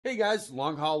Hey guys,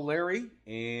 Long Haul Larry,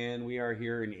 and we are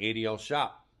here in ADL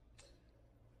Shop.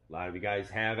 A lot of you guys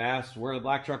have asked where the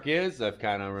black truck is. I've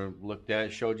kind of looked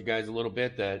at, showed you guys a little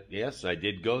bit that yes, I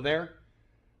did go there,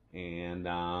 and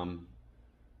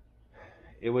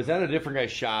it was at a different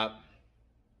guy's shop.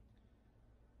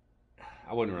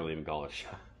 I wouldn't really even call it a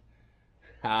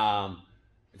shop.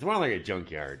 It's more like a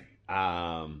junkyard.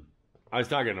 I was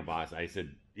talking to the boss. I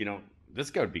said, you know, this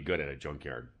guy would be good at a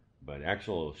junkyard, but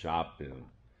actual shop, you know,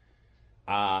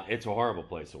 it's a horrible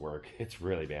place to work. It's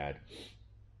really bad.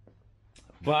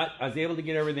 But I was able to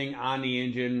get everything on the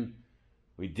engine.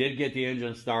 We did get the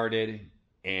engine started,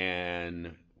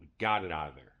 and we got it out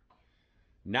of there.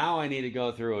 Now I need to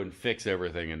go through and fix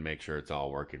everything and make sure it's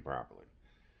all working properly.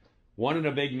 One of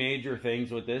the big major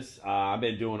things with this, I've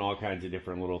been doing all kinds of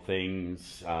different little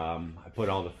things. I put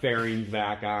all the fairings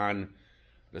back on.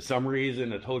 For some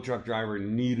reason, the tow truck driver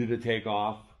needed to take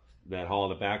off that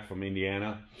hauled it back from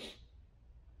Indiana.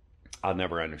 I'll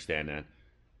never understand that.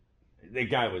 The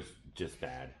guy was just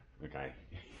bad. Okay,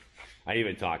 I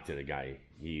even talked to the guy.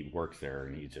 He works there,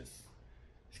 and he's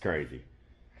crazy.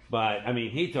 But I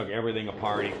mean, he took everything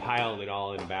apart. He piled it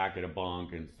all in the back of the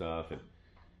bunk and stuff,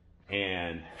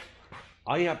 and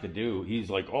all you have to do, he's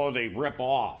like, oh, they rip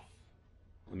off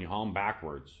when you haul them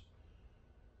backwards.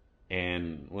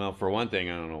 And well, for one thing,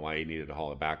 I don't know why he needed to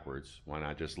haul it backwards. Why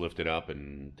not just lift it up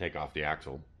and take off the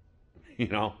axle, you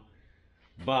know?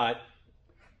 But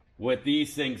with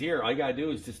these things here, all you gotta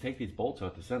do is just take these bolts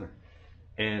out the center.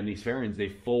 And these fairings, they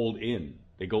fold in.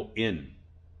 They go in.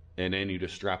 And then you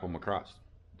just strap them across.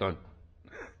 Done.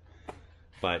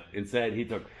 But instead, he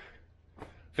took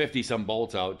 50-some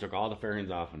bolts out, took all the fairings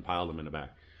off, and piled them in the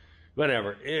back.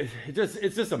 Whatever.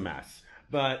 It's just a mess.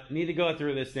 But need to go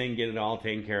through this thing, get it all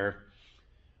taken care of.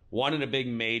 One of the big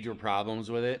major problems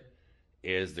with it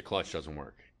is the clutch doesn't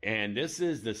work. And this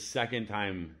is the second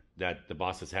time that the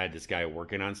boss has had this guy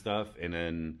working on stuff, and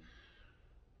then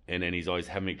he's always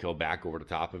having me go back over the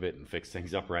top of it and fix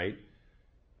things up right.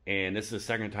 And this is the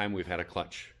second time we've had a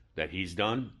clutch that he's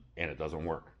done, and it doesn't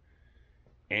work.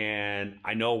 And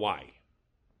I know why.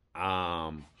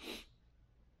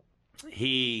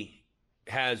 He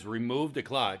has removed the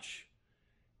clutch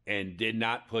and did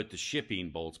not put the shipping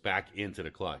bolts back into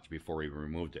the clutch before he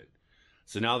removed it.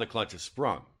 So now the clutch is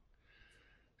sprung.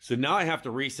 So now I have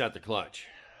to reset the clutch.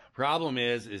 Problem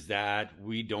is that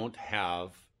we don't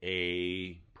have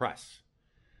a press.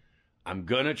 I'm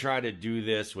going to try to do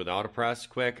this without a press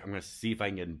quick. I'm going to see if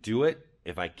I can do it.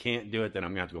 If I can't do it, then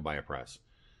I'm going to have to go buy a press.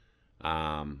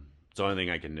 It's the only thing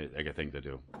I can think to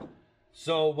do.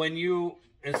 So when you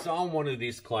install one of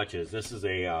these clutches, this is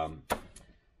an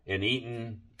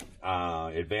Eaton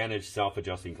Advantage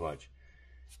self-adjusting clutch.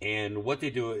 And what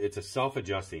they do, it's a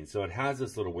self-adjusting. So it has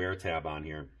this little wear tab on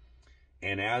here.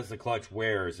 And as the clutch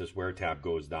wears, this wear tab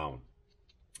goes down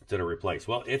to the replace.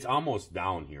 Well, it's almost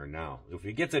down here now. If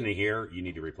it gets into here, you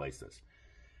need to replace this.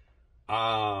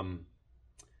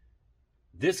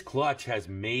 This clutch has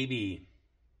maybe,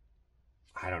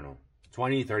 I don't know,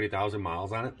 20, 30,000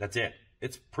 miles on it. That's it.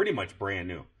 It's pretty much brand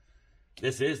new.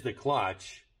 This is the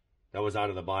clutch that was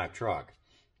out of the black truck.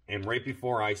 And right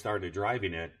before I started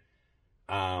driving it,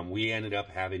 we ended up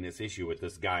having this issue with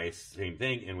this guy, same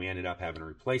thing, and we ended up having to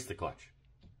replace the clutch.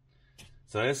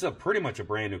 So this is pretty much a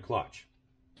brand new clutch.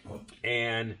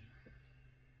 And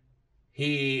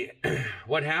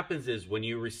what happens is when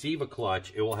you receive a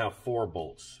clutch, it will have 4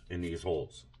 bolts in these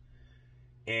holes.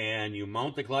 And you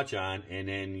mount the clutch on, and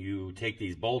then you take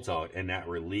these bolts out, and that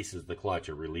releases the clutch.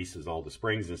 It releases all the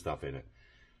springs and stuff in it.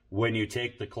 When you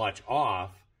take the clutch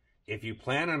off, if you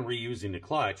plan on reusing the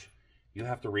clutch, you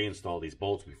have to reinstall these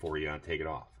bolts before you take it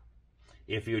off.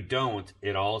 If you don't,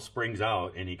 it all springs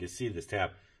out, and you can see this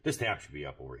tab. This tab should be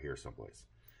up over here someplace.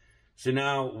 So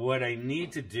now what I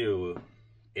need to do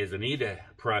is I need to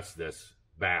press this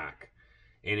back.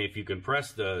 And if you can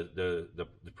press the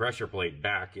pressure plate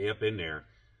back up in there,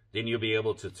 then you'll be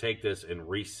able to take this and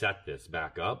reset this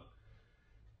back up.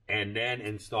 And then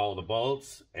install the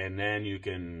bolts, and then you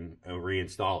can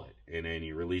reinstall it. And then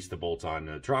you release the bolts on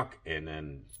the truck, and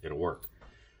then it'll work.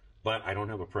 But I don't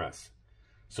have a press.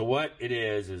 So what it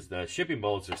is the shipping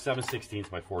bolts are 7/16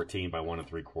 by 14 by 1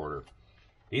 3/4.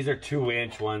 These are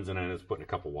 2-inch ones, and I'm just putting a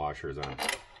couple washers on.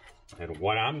 And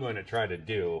what I'm going to try to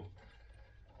do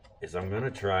is I'm going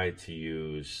to try to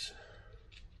use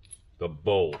the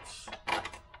bolts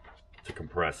to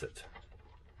compress it.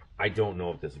 I don't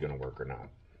know if this is going to work or not.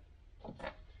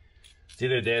 It's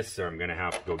either this or I'm going to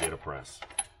have to go get a press.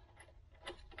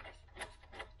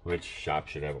 Which shop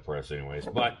should have a press anyways,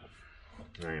 but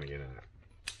I'm going to get in it.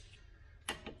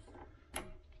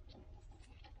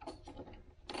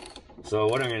 So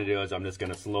what I'm going to do is I'm just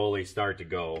going to slowly start to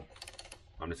go.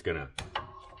 I'm just going to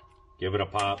give it a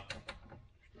pop.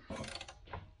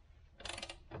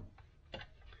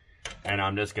 And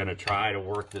I'm just going to try to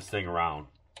work this thing around.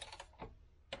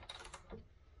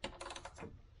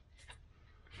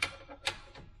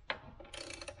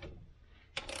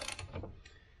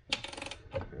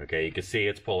 Okay, you can see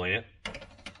it's pulling it.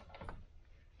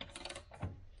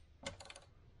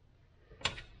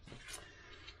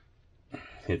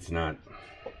 It's not.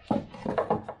 I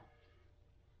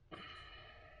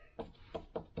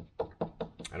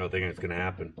don't think it's going to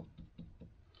happen.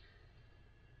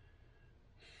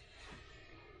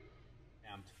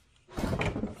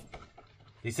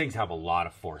 These things have a lot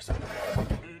of force on them.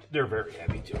 They're very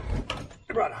heavy too.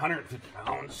 They're about 150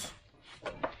 pounds.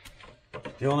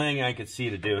 The only thing I could see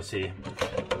to do, see,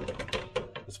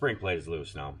 the spring plate is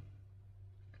loose now.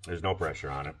 There's no pressure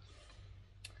on it.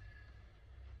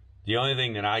 The only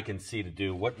thing that I can see to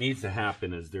do, what needs to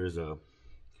happen is there's a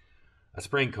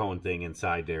spring cone thing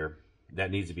inside there that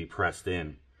needs to be pressed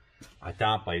in. I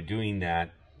thought by doing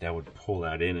that, that would pull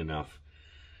that in enough,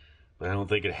 but I don't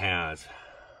think it has.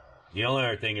 The only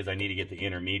other thing is I need to get the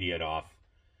intermediate off.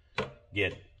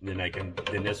 Then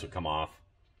this would come off.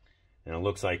 And it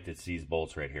looks like it's these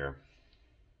bolts right here.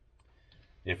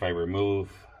 If I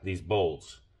remove these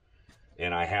bolts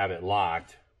and I have it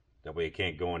locked, that way it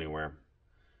can't go anywhere,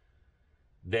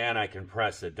 then I can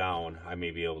press it down. I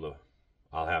may be able to,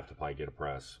 I'll have to probably get a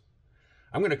press.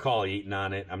 I'm going to call Eaton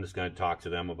on it. I'm just going to talk to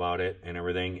them about it and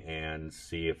everything and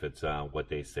see if it's what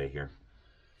they say here.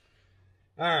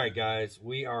 All right, guys,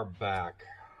 we are back.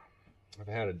 I've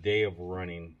had a day of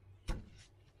running.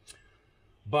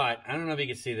 But, I don't know if you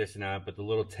can see this or not, but the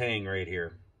little tang right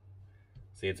here.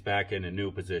 See, it's back in a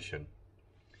new position.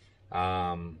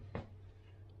 I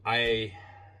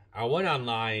went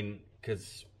online,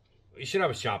 because you should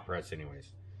have a shop press anyways.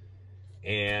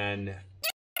 And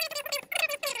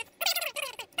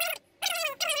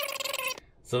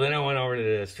so then I went over to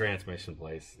this transmission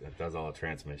place that does all the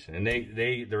transmission. And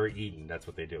they're Eaton, that's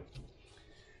what they do.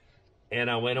 And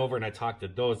I went over and I talked to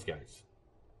those guys.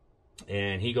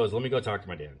 And he goes, let me go talk to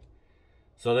my dad.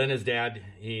 So then his dad,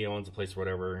 he owns a place or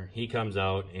whatever, he comes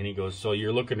out and he goes, so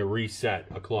you're looking to reset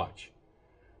a clutch?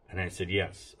 And I said,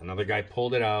 yes. Another guy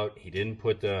pulled it out. He didn't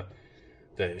put the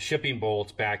shipping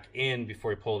bolts back in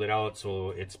before he pulled it out, so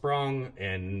it sprung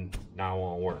and now it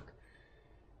won't work.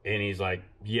 And he's like,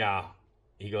 yeah.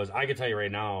 He goes, I can tell you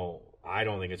right now, I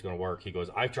don't think it's going to work. He goes,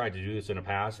 I've tried to do this in the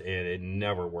past and it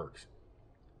never works.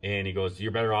 And he goes,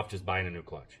 you're better off just buying a new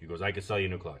clutch. He goes, I could sell you a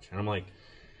new clutch. And I'm like,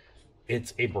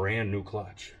 it's a brand new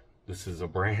clutch. This is a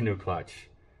brand new clutch.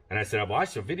 And I said, I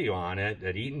watched a video on it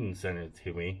that Eaton sent it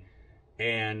to me.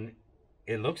 And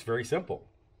it looks very simple.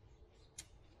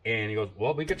 And he goes,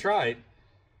 well, we could try it.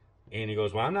 And he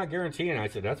goes, well, I'm not guaranteeing. I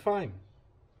said, that's fine.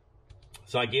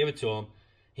 So I gave it to him.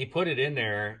 He put it in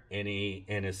there, and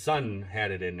his son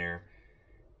had it in there.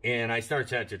 And I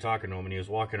started talking to him, and he was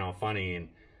walking all funny, and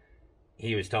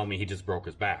he was telling me he just broke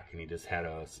his back, and he just had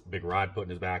a big rod put in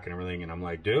his back and everything. And I'm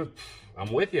like, dude,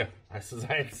 I'm with you. I says,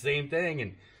 I had the same thing.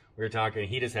 And we were talking.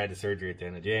 He just had the surgery at the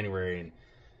end of January, and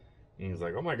he's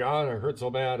like, oh my God, I hurt so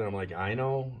bad. And I'm like, I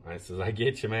know. I says, I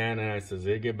get you, man. And I says,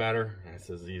 it'll get better. I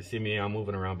says, you see me, I'm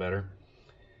moving around better.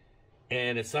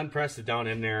 And his son pressed it down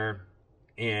in there,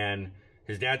 and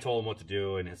his dad told him what to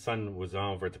do, and his son was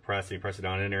on over at the press, and he pressed it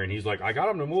down in there, and he's like, I got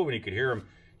him to move, and he could hear him.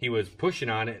 He was pushing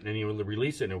on it, and then he would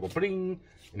release it, and it would go bling,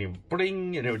 and he would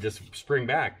bling, and it would just spring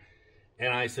back.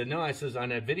 And I said, no, I says, on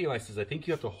that video, I says, I think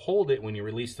you have to hold it when you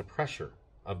release the pressure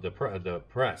of the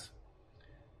press.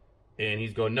 And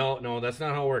he's going, no, that's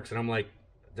not how it works. And I'm like,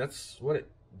 that's what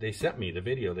they sent me, the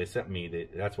video they sent me,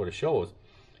 that's what it shows.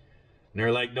 And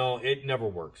they're like, no, it never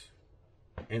works.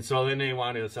 And so then they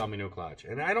wanted to sell me a new clutch.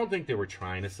 And I don't think they were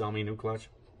trying to sell me a new clutch.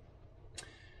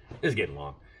 It's getting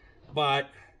long. But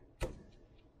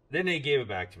then they gave it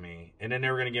back to me, and then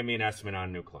they were going to give me an estimate on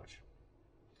a new clutch.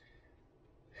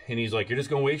 And he's like, you're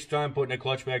just going to waste your time putting a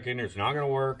clutch back in there. It's not going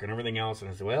to work and everything else. And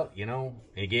I said, well, you know,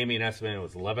 he gave me an estimate. It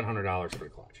was $1,100 for the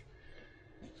clutch.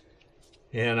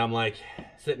 And I'm like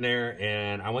sitting there,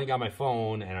 and I went and got my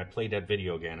phone, and I played that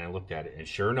video again. I looked at it, and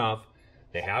sure enough,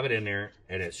 they have it in there,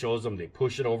 and it shows them, they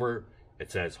push it over. It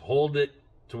says, hold it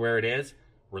to where it is,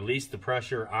 release the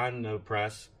pressure on the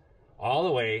press all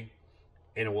the way,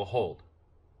 and it will hold.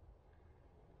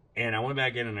 And I went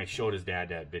back in and I showed his dad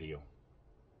that video.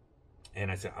 And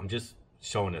I said, I'm just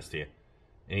showing this to you.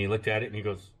 And he looked at it and he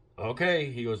goes, okay.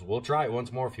 He goes, we'll try it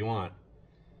once more if you want.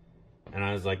 And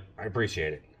I was like, I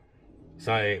appreciate it.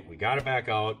 So we got it back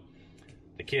out.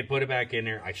 The kid put it back in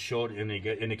there. I showed, and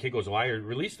the kid goes, well, I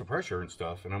released the pressure and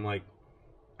stuff. And I'm like,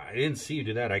 I didn't see you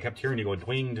do that. I kept hearing you go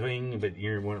twing, twing, but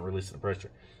you weren't releasing the pressure.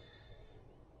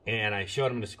 And I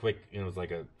showed him this quick, it was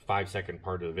like a 5-second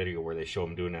part of the video where they show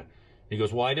him doing that. He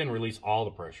goes, well, I didn't release all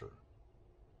the pressure.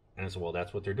 And I said, well,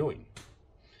 that's what they're doing.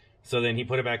 So then he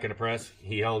put it back in the press.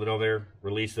 He held it over there,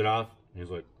 released it off. He was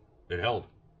like, it held.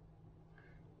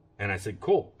 And I said,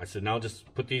 cool. I said, now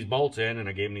just put these bolts in. And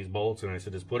I gave him these bolts. And I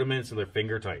said, just put them in so they're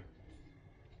finger tight.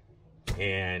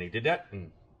 And he did that.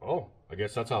 And, oh, I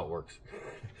guess that's how it works.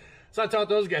 So I taught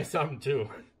those guys something too.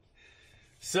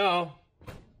 So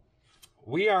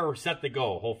we are set to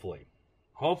go, hopefully.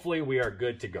 Hopefully we are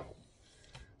good to go.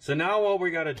 So now what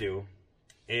we got to do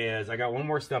is I got one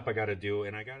more step I got to do.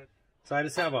 And so I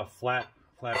just have a flat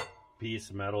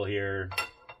piece of metal here.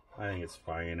 I think it's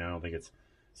fine. I don't think it's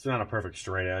not a perfect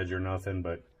straight edge or nothing,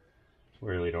 but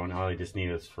we really don't. All I just need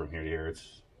is from here to here.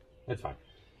 It's fine.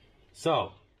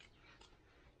 So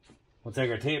we'll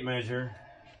take our tape measure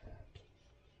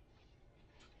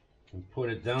and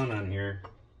put it down on here.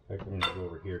 In fact, I'm going to go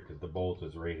over here because the bolt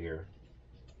is right here.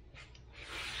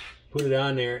 Put it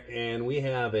on there, and we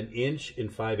have 1 inch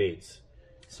and 5/8.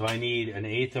 So I need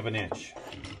 1/8 of an inch.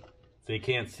 So you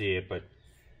can't see it, but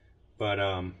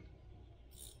the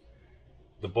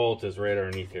bolt is right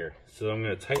underneath here. So I'm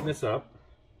going to tighten this up.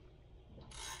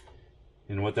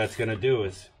 And what that's going to do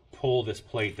is pull this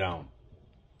plate down.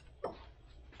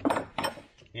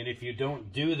 And if you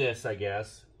don't do this, I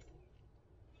guess,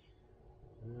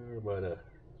 about a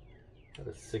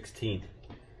 1/16.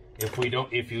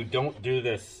 If you don't do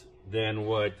this, then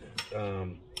what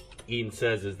Eaton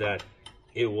says is that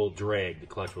it will drag, the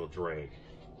clutch will drag.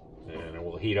 And it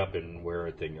will heat up and wear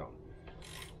everything out.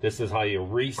 This is how you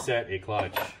reset a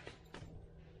clutch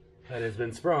that has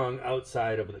been sprung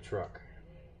outside of the truck.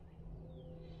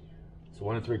 So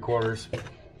 1 3/4.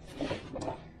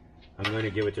 I'm going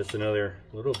to give it just another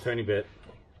little tiny bit.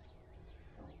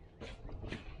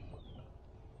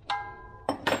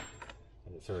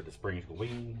 And it started to spring the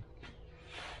wing.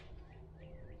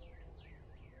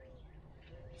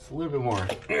 It's a little bit more.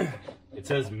 It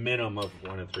says minimum of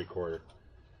 1 3/4.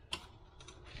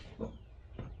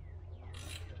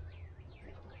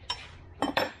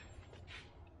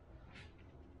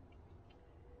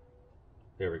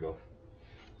 There we go.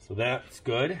 So that's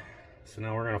good. So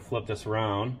now we're going to flip this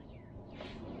around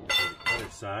to the other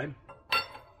side.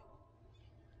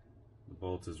 The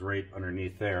bolt is right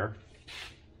underneath there.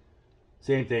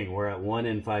 Same thing, we're at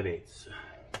 1 5/8.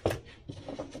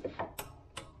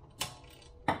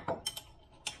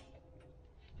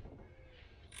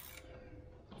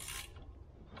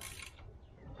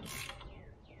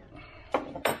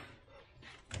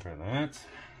 Try that.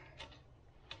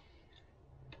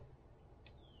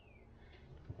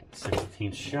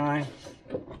 16th shy.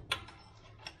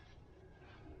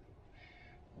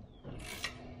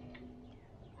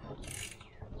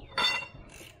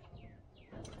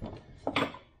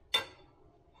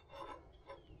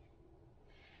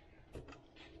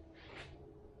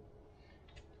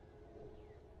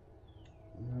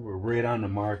 We're right on the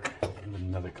mark.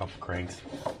 Another couple cranks.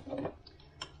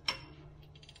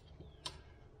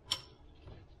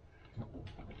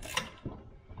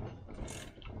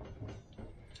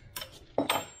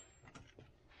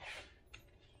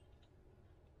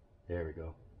 There we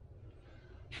go.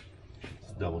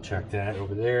 Let's double check that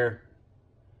over there.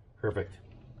 Perfect.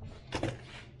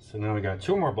 So now we got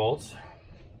 2 more bolts.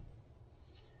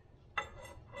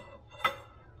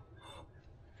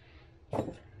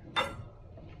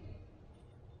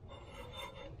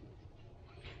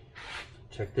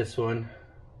 Check this one.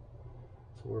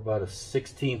 So we're about a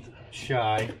 16th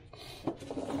shy,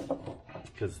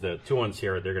 because the 2 ones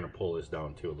here, they're going to pull this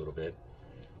down too a little bit.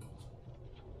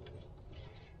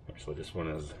 Actually, this one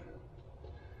is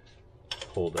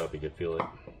pulled up, you can feel it.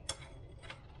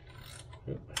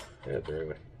 Yeah, there we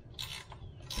go.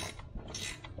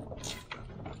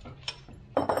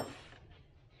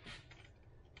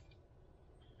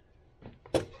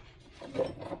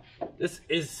 This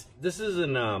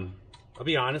isn't I'll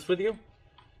be honest with you.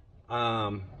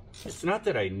 It's not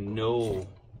that I know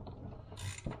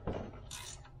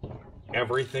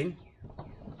everything.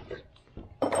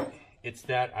 It's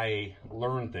that I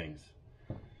learn things.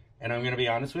 And I'm going to be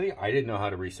honest with you, I didn't know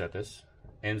how to reset this.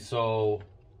 And so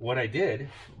what I did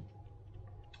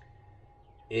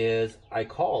is I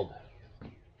called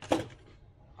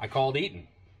Eaton.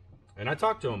 And I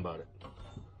talked to him about it.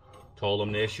 Told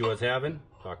him the issue I was having.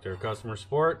 Talked to their customer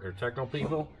support, their technical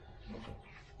people.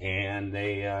 And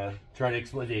they tried to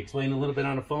explain a little bit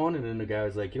on the phone. And then the guy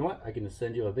was like, you know what? I can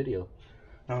send you a video.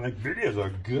 And I'm like, videos are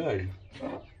good.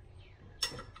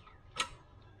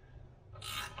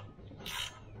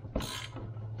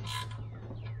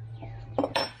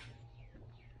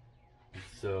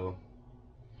 so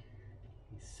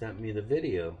he sent me the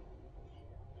video.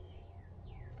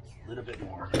 Just a little bit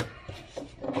more.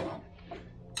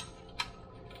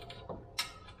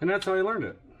 And that's how I learned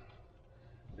it.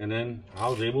 And then I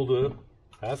was able to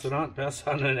pass on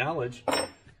the knowledge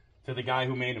to the guy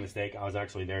who made a mistake. I was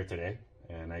actually there today,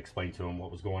 and I explained to him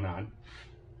what was going on.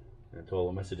 And I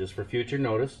told him, I said, just for future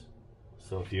notice.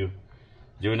 So if you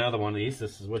do another one of these,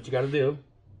 this is what you got to do.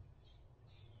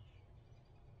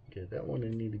 Okay, that one I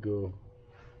need to go.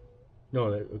 No,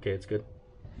 okay, it's good.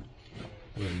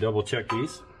 I'm gonna double check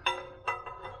these.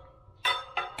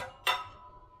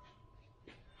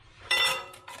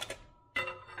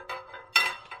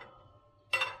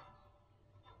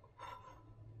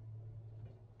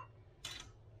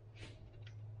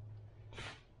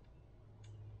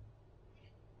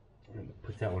 I'm gonna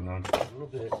put that one on a little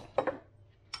bit.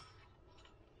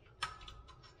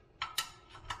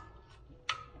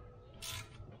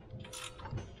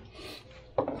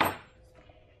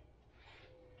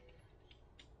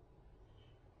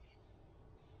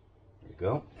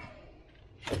 Go.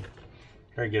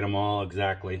 Try to get them all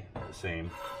exactly the same.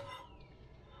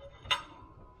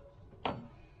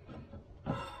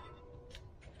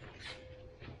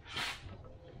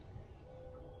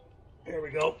 There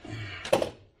we go.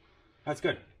 That's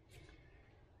good.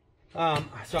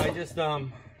 So I just,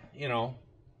 you know,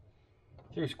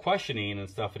 there's questioning and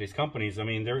stuff at these companies. I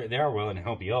mean, they are willing to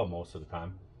help you out most of the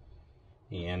time.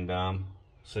 And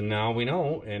so now we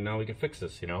know, and now we can fix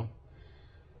this, you know.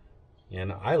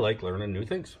 And I like learning new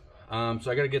things. So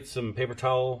I gotta get some paper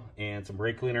towel and some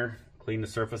brake cleaner, clean the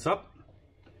surface up.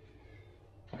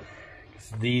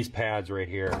 These pads right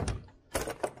here,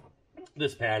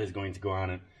 this pad is going to go on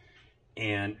it,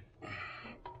 and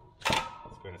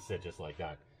it's going to sit just like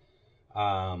that.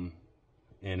 And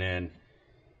then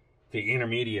the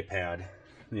intermediate pad,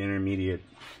 the intermediate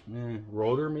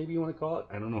rotor, maybe you want to call it,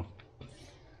 I don't know,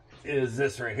 is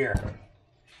this right here.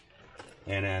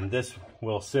 And then this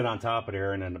will sit on top of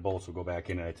there, and then the bolts will go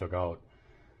back in that I took out.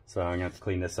 So I'm gonna have to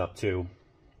clean this up too.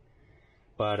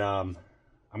 But I'm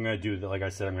gonna do, like I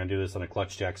said, I'm gonna do this on a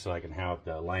clutch jack so I can have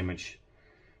the alignment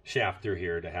shaft through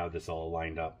here to have this all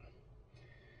lined up.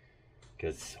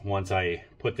 Because once I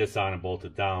put this on and bolt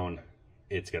it down,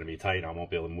 it's gonna be tight. I won't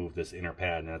be able to move this inner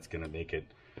pad, and that's gonna make it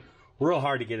real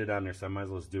hard to get it on there. So I might as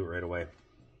well just do it right away.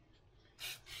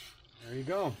 There you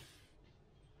go.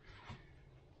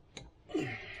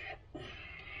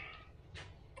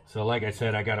 So like I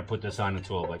said, I got to put this on the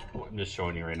tool. Like I'm just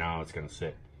showing you right now, it's going to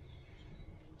sit.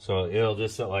 So it'll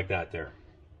just sit like that there.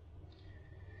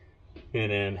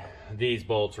 And then these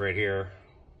bolts right here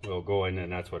will go in,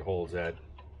 and that's what holds that.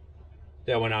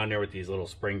 That went on there with these little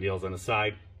spring deals on the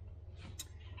side.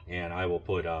 And I will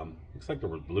put, looks like there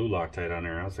was blue Loctite on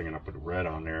there. I was thinking I'll put red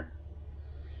on there.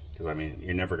 Because I mean,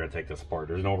 you're never going to take this apart.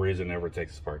 There's no reason to ever take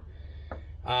this apart.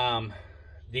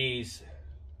 These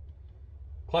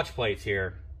clutch plates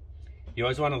here, you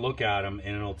always want to look at them,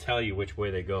 and it'll tell you which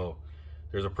way they go.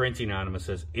 There's a printing on them that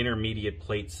says intermediate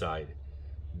plate side.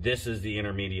 This is the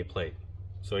intermediate plate.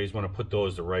 So you just want to put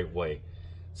those the right way.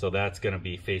 So that's going to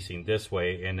be facing this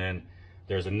way. And then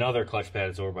there's another clutch pad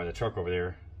that's over by the truck over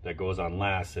there that goes on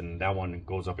last, and that one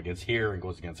goes up against here and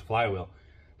goes against the flywheel.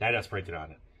 That has printed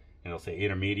on it. And it'll say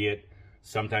intermediate.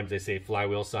 Sometimes they say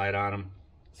flywheel side on them.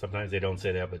 Sometimes they don't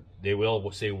say that, but they will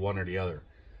say one or the other.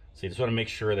 So you just want to make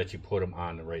sure that you put them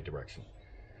on the right direction.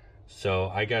 So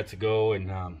I got to go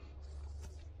and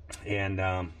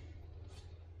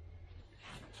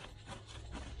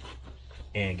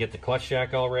get the clutch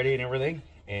jack all ready and everything.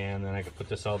 And then I can put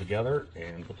this all together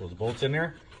and put those bolts in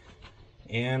there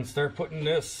and start putting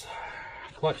this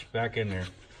clutch back in there.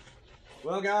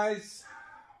 Well, guys,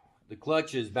 the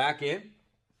clutch is back in.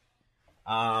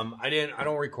 I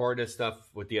don't record this stuff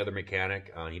with the other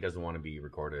mechanic. He doesn't want to be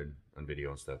recorded on video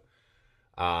and stuff.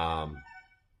 Or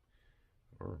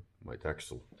my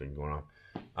text thing going off.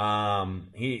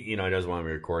 He doesn't want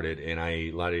me recorded, and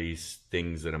a lot of these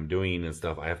things that I'm doing and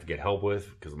stuff, I have to get help with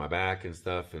because of my back and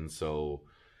stuff. And so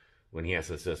when he has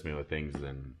to assist me with things,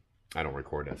 then I don't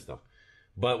record that stuff.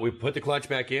 But we put the clutch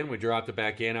back in. We dropped it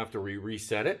back in after we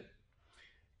reset it,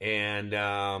 and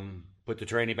put the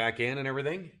tranny back in and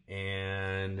everything,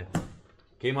 and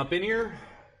came up in here,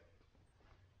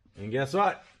 and guess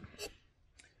what?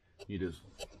 You just,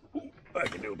 I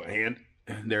can do it by hand.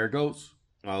 There it goes,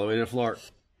 all the way to the floor.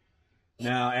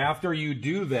 Now, after you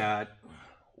do that,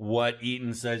 what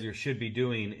Eaton says you should be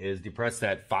doing is depress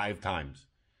that 5 times.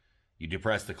 You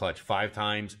depress the clutch 5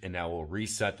 times, and that will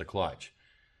reset the clutch,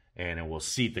 and it will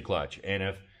seat the clutch. And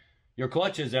if your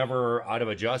clutch is ever out of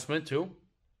adjustment too,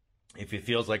 if it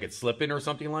feels like it's slipping or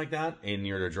something like that, and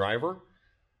you're the driver,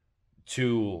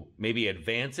 to maybe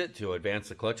advance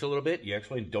the clutch a little bit. You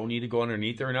actually don't need to go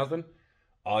underneath or nothing.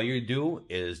 All you do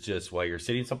is just, while you're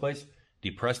sitting someplace,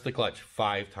 depress the clutch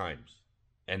 5 times.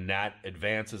 And that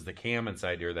advances the cam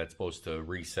inside here that's supposed to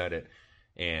reset it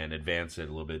and advance it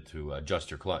a little bit to adjust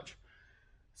your clutch.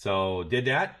 So did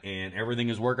that, and everything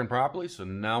is working properly. So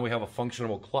now we have a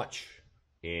functional clutch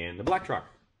in the black truck.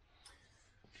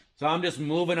 So I'm just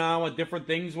moving on with different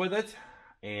things with it,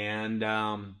 and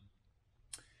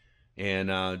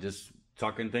just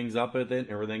tucking things up with it,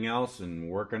 everything else, and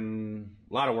working,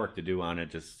 a lot of work to do on it,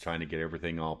 just trying to get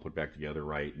everything all put back together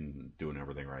right and doing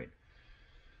everything right.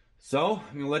 So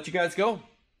I'm gonna let you guys go.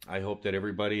 I hope that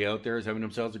everybody out there is having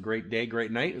themselves a great day,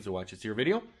 great night as they watch this here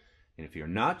video. And if you're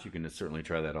not, you can certainly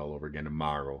try that all over again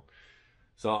tomorrow.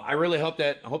 So I really hope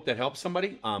that helps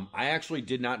somebody. I actually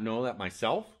did not know that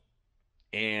myself,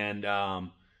 and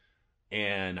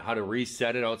how to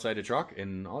reset it outside the truck.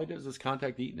 And all I did is just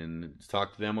contact Eaton and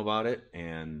talk to them about it,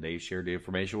 and they shared the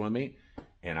information with me.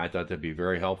 And I thought that'd be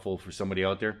very helpful for somebody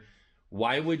out there.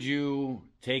 Why would you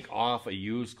take off a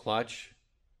used clutch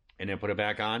and then put it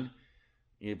back on?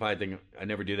 You probably think, I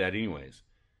never do that anyways.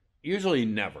 Usually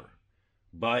never.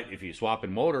 But if you swap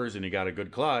in motors and you got a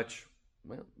good clutch,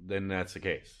 well, then that's the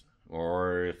case.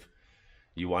 Or if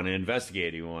you want to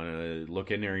investigate, you want to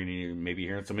look in there and you maybe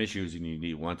hearing some issues and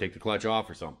you want to take the clutch off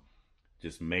or something,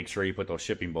 just make sure you put those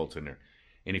shipping bolts in there.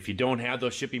 And if you don't have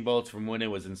those shipping bolts from when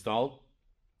it was installed,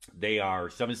 they are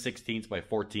 7/16 by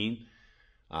 14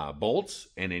 bolts,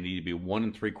 and they need to be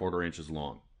 1 3/4 inches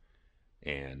long.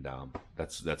 And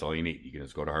that's all you need. You can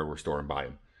just go to a hardware store and buy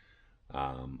them.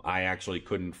 I actually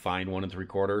couldn't find 1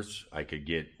 3/4. I could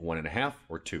get 1 1/2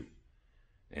 or 2.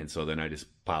 And so then I just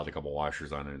piled a couple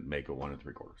washers on it and make it 1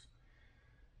 3/4.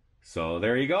 So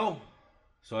there you go.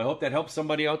 So I hope that helps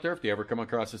somebody out there if they ever come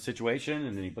across a situation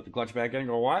and then you put the clutch back in and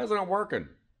go, why isn't it working?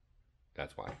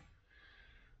 That's why.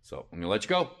 So I'm going to let you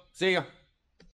go. See ya.